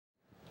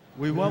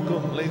We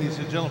welcome, ladies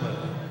and gentlemen,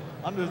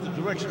 under the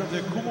direction of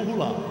their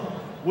kumuhula,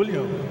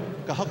 William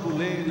Kahiko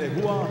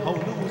Lehua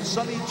Haunu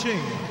Sunny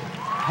Ching,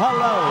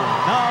 Hālau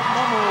na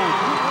Mamo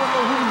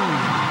Pu'uanahulu.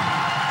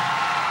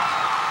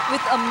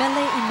 With a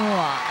mele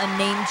inoa, a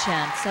name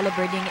chant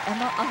celebrating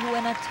Emma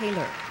Ahuena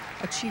Taylor,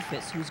 a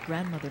chiefess whose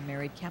grandmother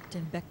married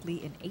Captain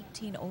Beckley in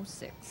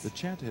 1806. The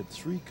chant had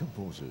 3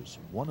 composers,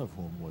 one of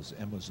whom was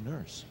Emma's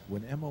nurse,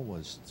 when Emma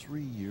was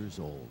 3 years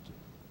old.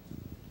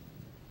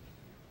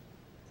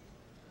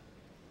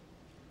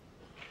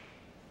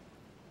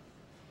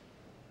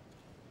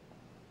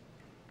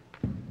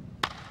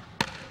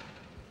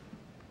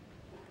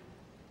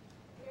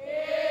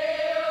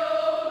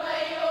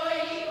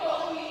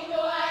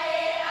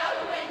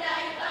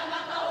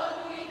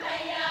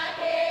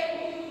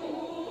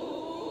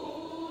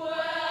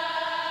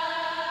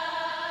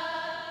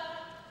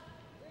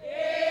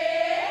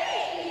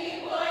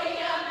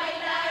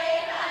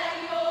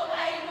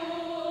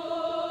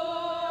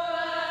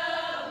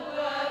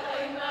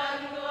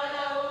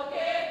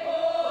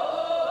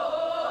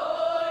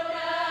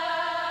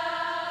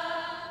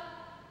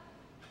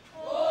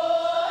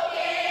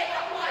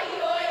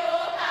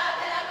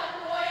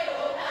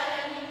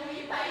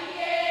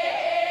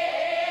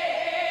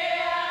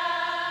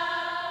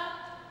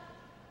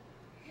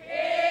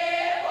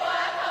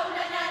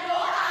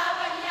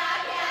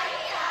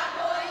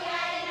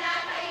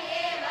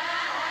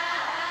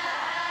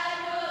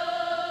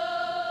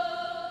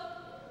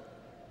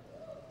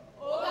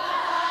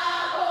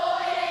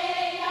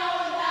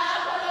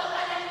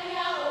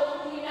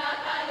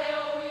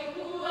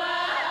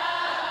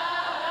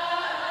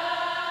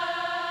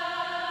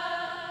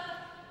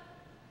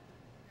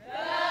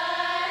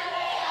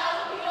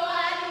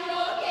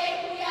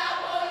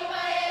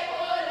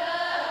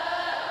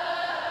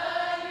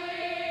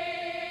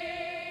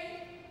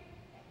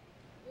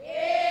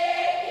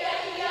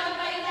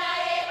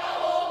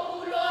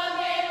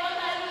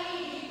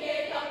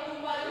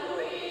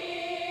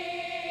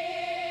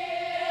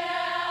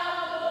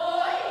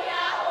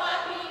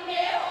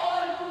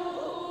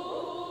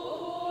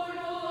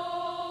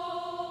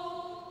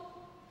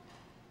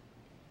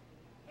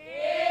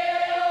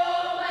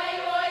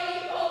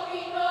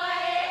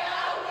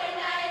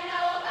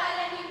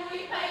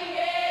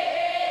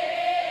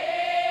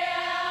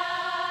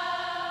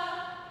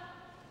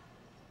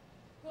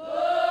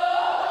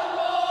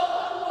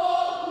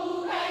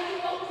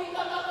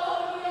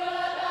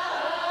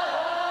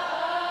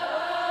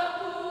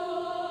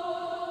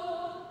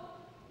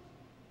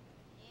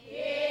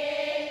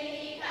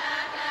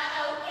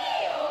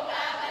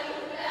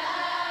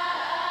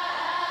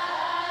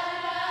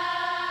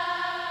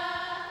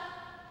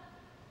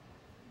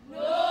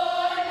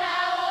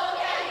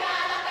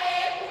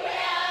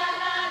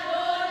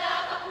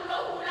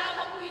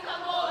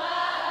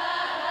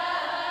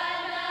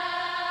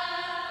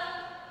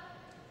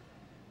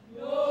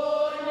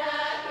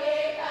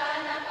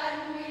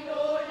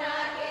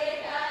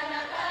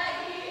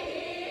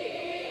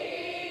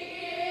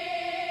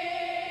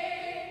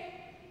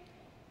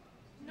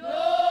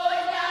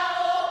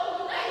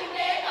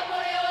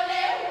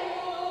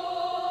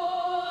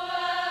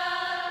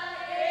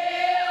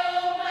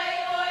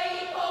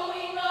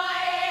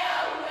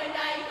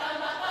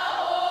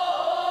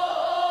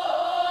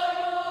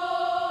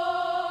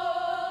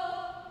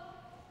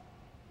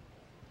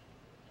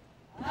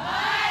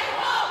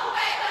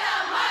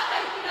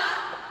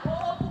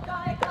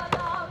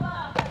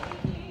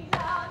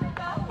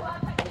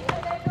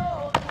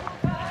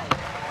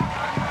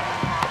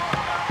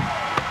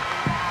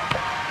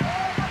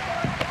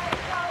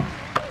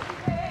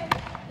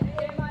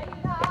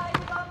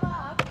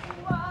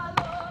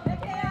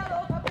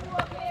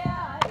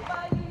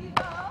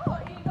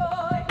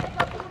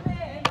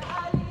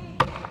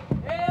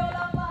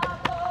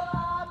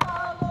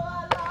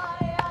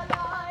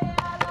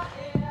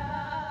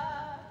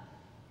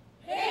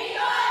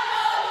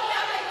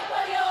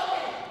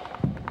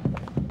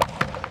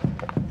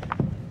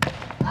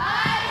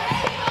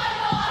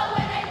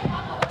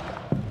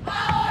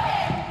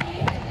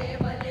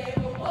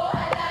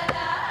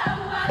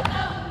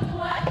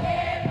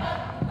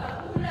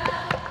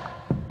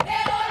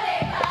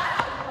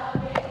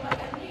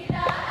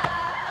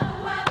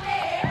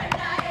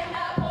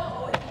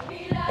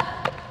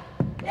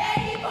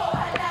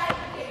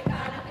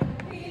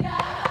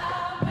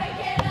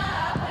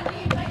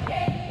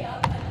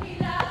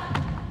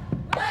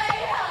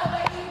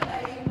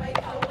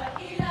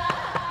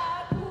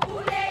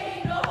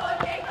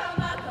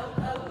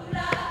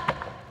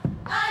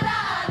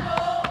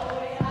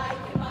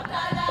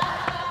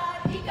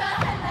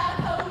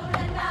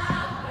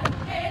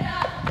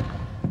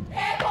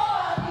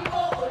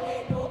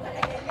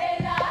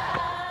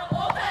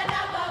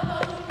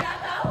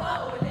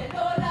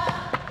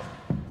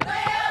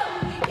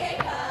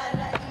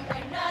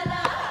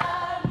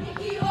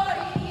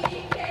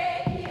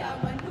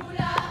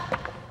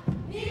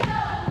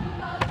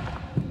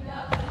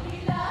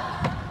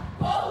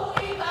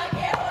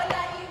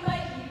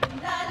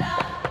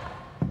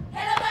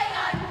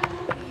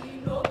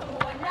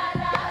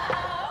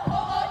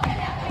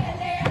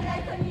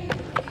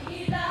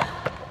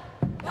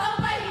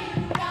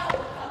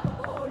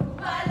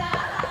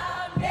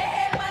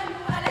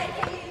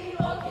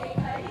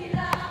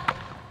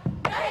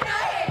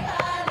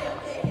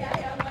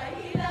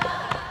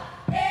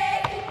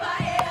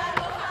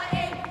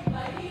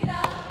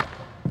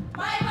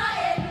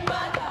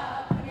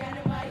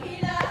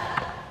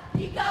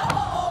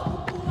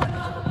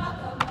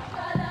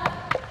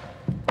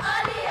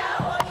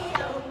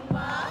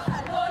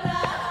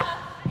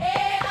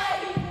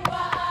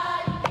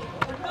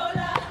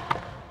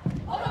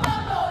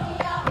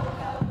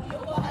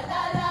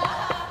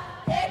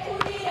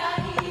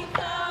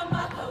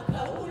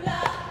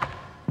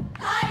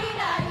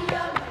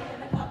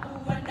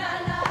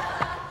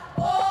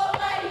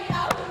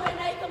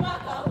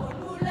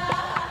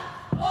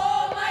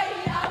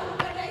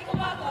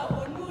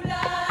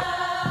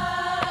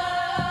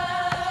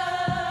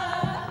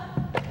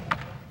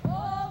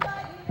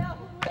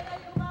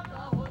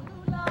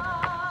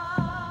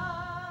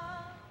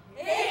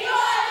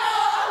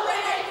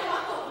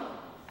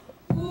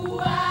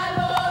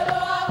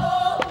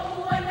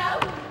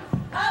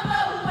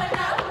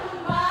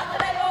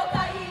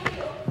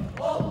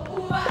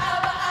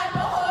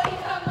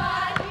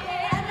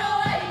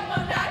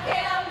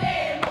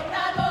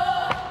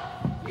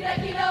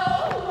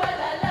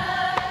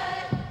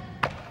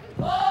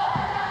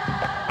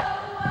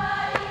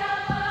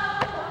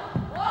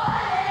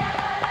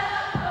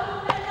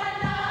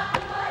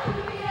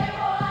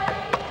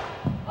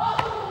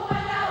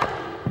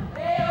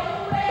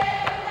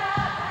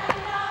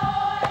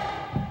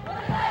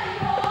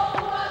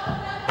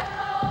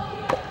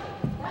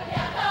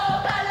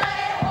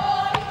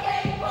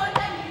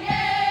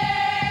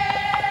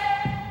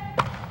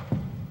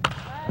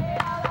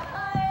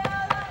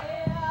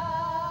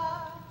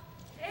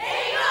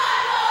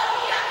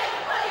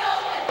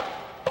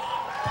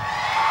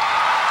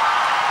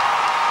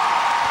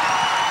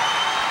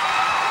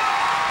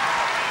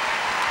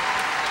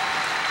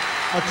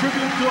 a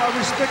tribute to our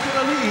respected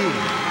ali'i.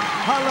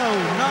 Hālau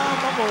na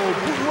Mamo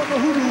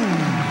Pu'uanahulu.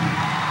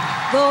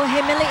 Though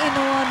He Mele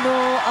Inoa no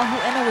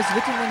Ahu'ena was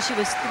written when she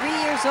was 3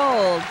 years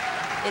old,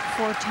 it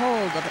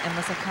foretold of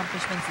Emma's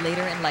accomplishments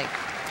later in life.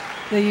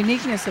 The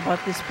uniqueness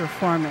about this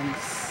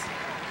performance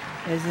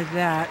is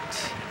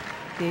that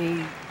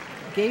they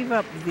gave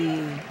up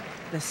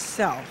the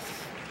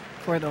self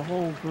for the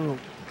whole group.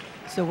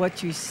 So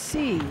what you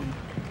see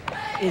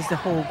is the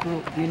whole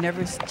group. You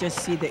never just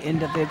see the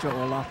individual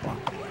olapa.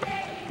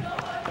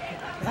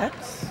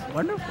 That's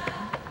wonderful,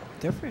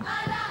 different.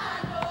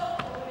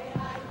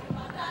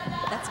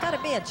 That's got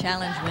to be a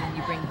challenge when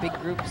you bring big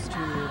groups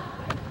to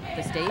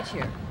the stage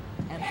here,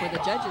 and for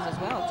the judges as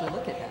well to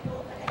look at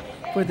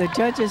that. For the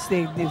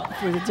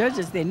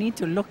judges, they need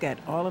to look at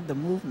all of the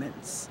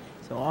movements,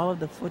 so all of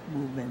the foot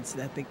movements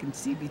that they can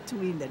see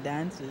between the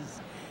dances,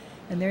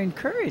 and they're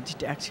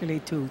encouraged actually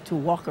to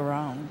walk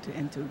around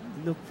and to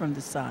look from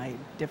the side,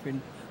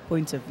 different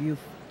points of view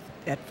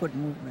at foot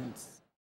movements.